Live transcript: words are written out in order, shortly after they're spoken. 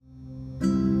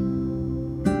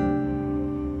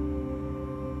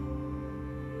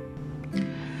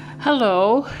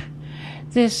Hello,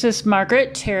 this is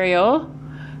Margaret Theriault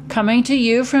coming to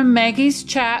you from Maggie's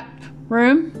chat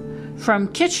room from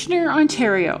Kitchener,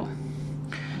 Ontario.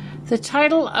 The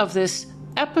title of this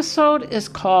episode is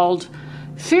called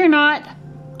Fear Not,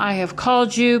 I Have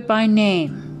Called You by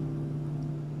Name.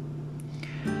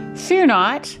 Fear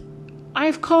not, I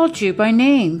have called you by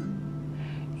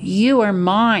name. You are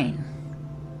mine.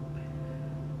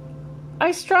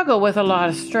 I struggle with a lot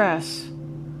of stress.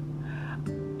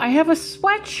 I have a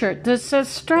sweatshirt that says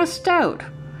stressed out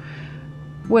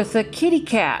with a kitty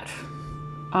cat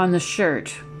on the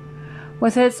shirt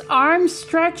with its arms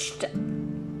stretched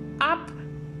up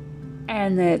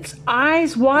and its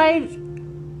eyes wide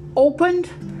opened,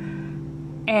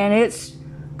 and it's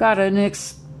got an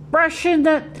expression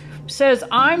that says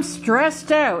I'm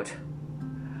stressed out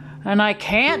and I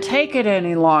can't take it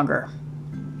any longer.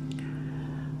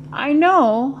 I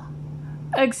know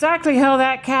exactly how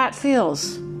that cat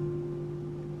feels.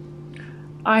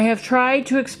 I have tried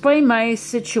to explain my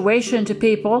situation to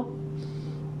people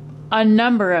a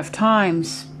number of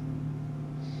times,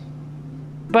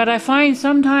 but I find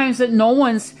sometimes that no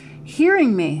one's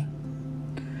hearing me.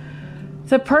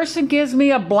 The person gives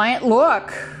me a blank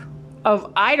look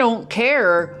of I don't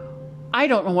care, I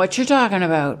don't know what you're talking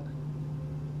about.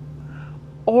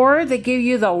 Or they give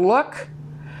you the look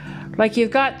like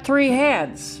you've got three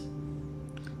heads.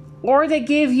 Or they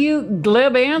give you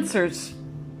glib answers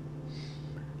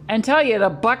and tell you to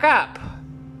buck up.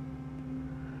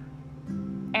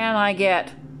 And I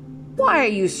get, why are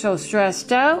you so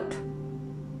stressed out?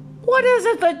 What is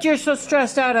it that you're so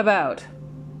stressed out about?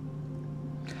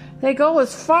 They go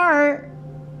as far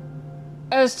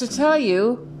as to tell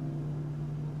you,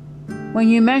 when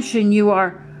you mention you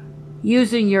are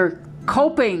using your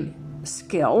coping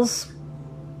skills,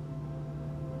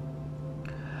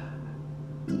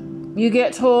 you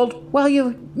get told, well,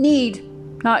 you need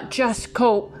not just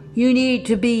cope, you need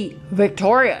to be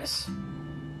victorious.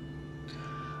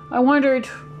 I wondered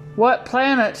what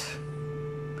planet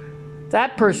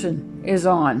that person is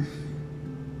on.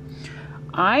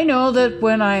 I know that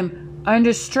when I'm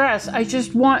under stress, I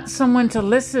just want someone to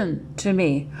listen to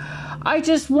me. I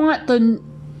just want the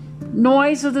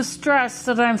noise of the stress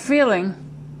that I'm feeling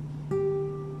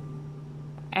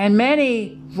and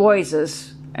many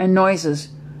voices and noises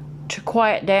to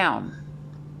quiet down.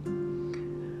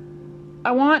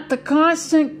 I want the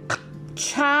constant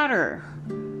chatter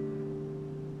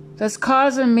that's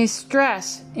causing me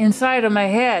stress inside of my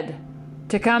head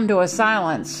to come to a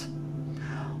silence.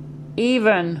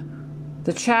 Even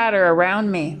the chatter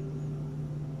around me.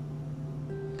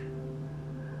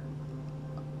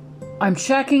 I'm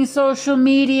checking social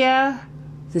media,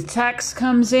 the text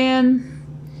comes in,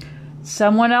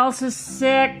 someone else is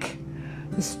sick,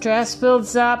 the stress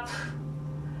builds up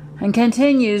and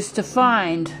continues to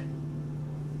find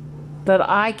that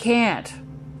I can't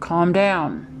calm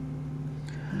down.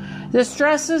 The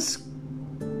stresses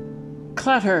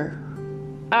clutter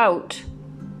out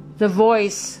the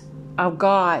voice of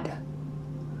God.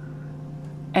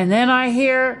 And then I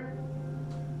hear,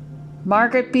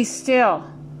 Margaret, be still.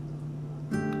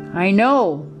 I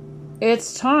know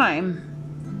it's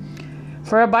time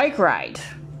for a bike ride.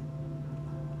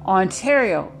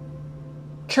 Ontario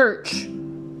Church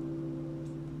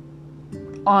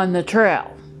on the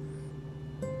trail.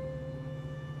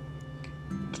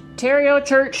 Ontario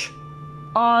Church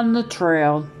on the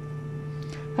trail.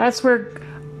 That's where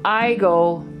I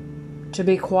go to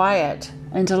be quiet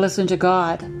and to listen to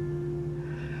God.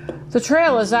 The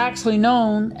trail is actually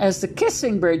known as the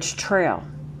Kissing Bridge Trail,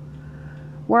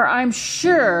 where I'm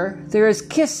sure there is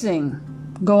kissing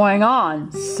going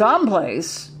on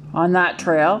someplace on that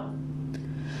trail,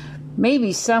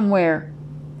 maybe somewhere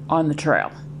on the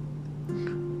trail.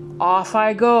 Off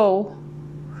I go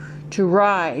to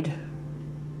ride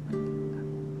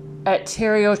at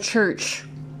Ontario Church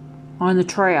on the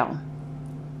trail.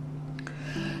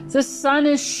 The sun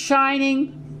is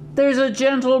shining. There's a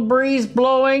gentle breeze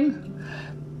blowing,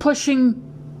 pushing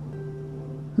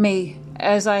me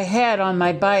as I head on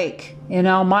my bike in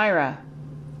Elmira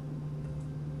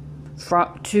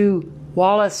to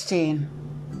Wallasteen.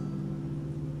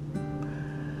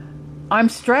 I'm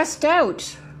stressed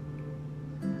out.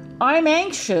 I'm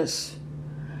anxious.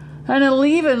 And I'm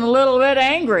even a little bit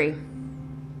angry.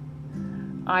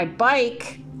 I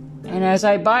bike, and as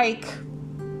I bike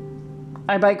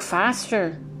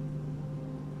faster.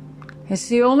 It's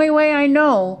the only way I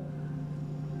know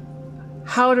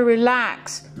how to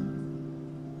relax.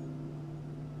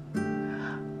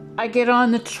 I get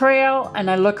on the trail and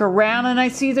I look around and I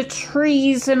see the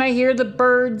trees and I hear the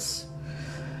birds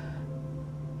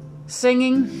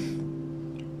singing.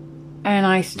 And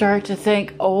I start to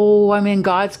think, oh, I'm in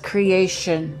God's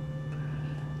creation.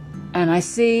 And I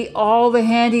see all the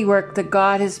handiwork that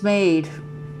God has made.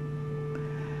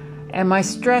 And my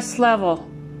stress level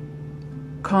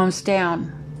calms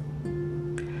down.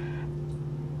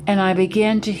 And I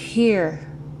begin to hear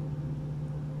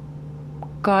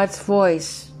God's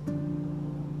voice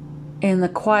in the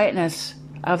quietness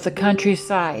of the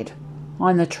countryside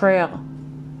on the trail.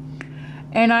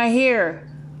 And I hear,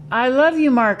 I love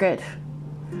you, Margaret.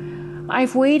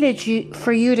 I've waited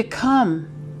for you to come.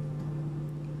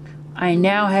 I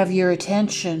now have your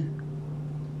attention.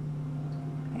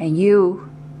 And you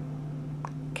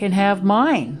can have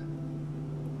mine.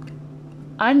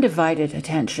 Undivided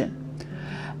attention.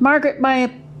 Margaret,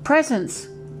 my presence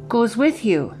goes with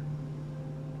you.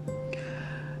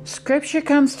 Scripture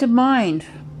comes to mind.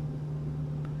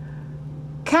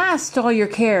 Cast all your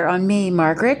care on me,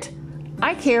 Margaret.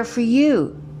 I care for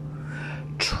you.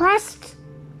 Trust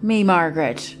me,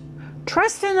 Margaret.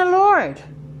 Trust in the Lord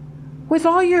with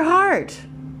all your heart.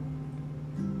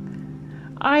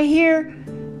 I hear,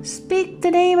 speak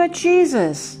the name of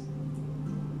Jesus.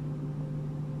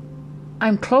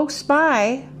 I'm close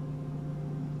by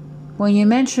when you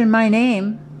mention my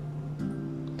name.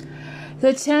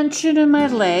 The tension in my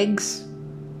legs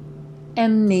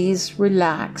and knees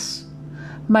relax.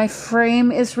 My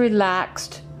frame is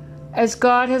relaxed as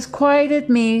God has quieted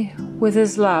me with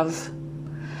His love.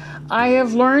 I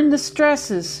have learned the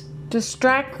stresses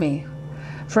distract me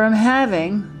from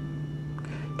having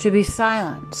to be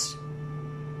silenced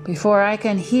before I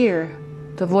can hear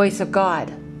the voice of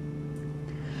God.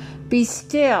 Be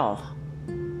still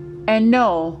and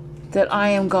know that I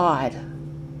am God.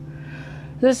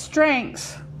 The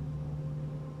strength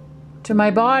to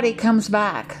my body comes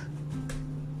back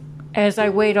as I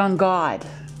wait on God.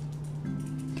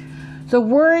 The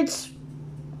words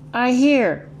I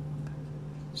hear,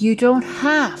 you don't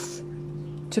have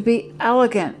to be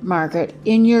elegant, Margaret,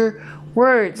 in your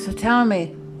words to tell me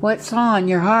what's on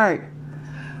your heart.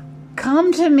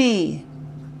 Come to me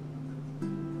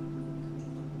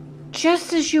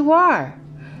just as you are.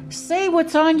 Say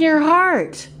what's on your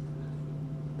heart.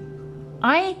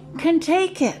 I can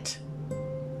take it.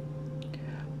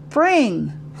 Bring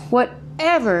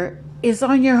whatever is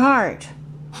on your heart.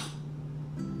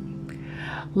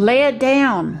 Lay it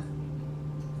down.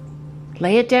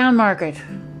 Lay it down, Margaret.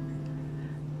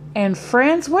 And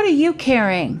friends, what are you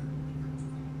carrying?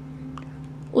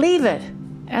 Leave it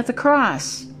at the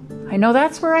cross. I know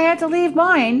that's where I had to leave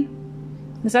mine.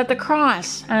 Is at the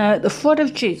cross, at the foot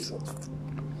of Jesus.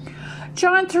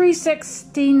 John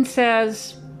 3:16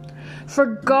 says, "For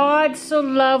God so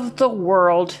loved the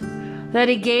world that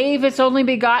He gave His only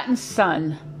begotten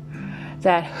Son,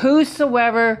 that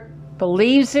whosoever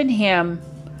believes in Him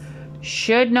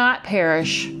should not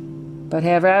perish, but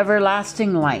have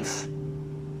everlasting life."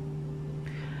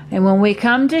 And when we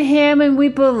come to Him and we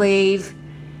believe,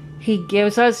 He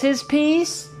gives us His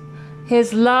peace,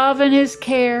 His love, and His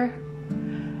care,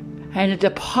 and a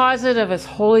deposit of His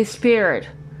Holy Spirit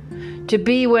to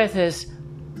be with us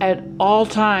at all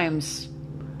times,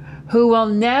 who will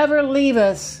never leave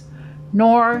us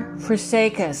nor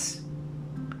forsake us.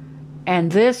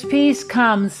 And this peace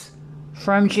comes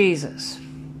from Jesus.